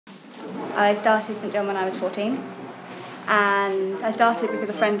I started St John when I was 14, and I started because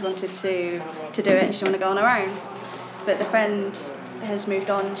a friend wanted to do it and she wanted to go on her own. But the friend has moved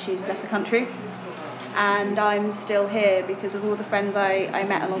on, she's left the country, and I'm still here because of all the friends I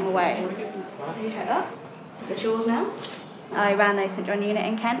met along the way. Can you take that? Is it yours now? I ran a St John unit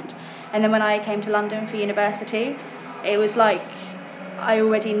in Kent, and then when I came to London for university, it was like I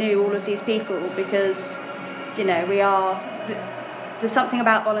already knew all of these people because, you know, there's something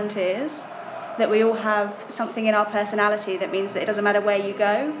about volunteers that we all have something in our personality that means that it doesn't matter where you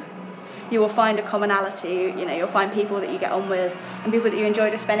go, you will find a commonality. You know, you'll find people that you get on with and people that you enjoy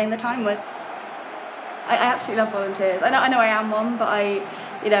just spending the time with. I absolutely love volunteers. I know I am one, but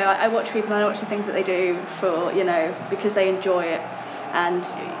I watch people and I watch the things that they do for, because they enjoy it. And,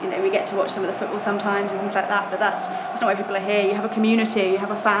 we get to watch some of the football sometimes and things like that, but that's not why people are here. You have a community, you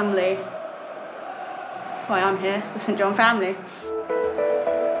have a family. That's why I'm here, it's the St John family.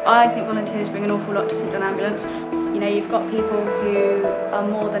 I think volunteers bring an awful lot to St John Ambulance. You've got people who are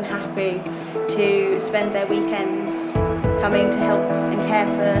more than happy to spend their weekends coming to help and care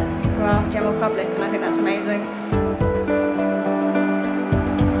for our general public, and I think that's amazing.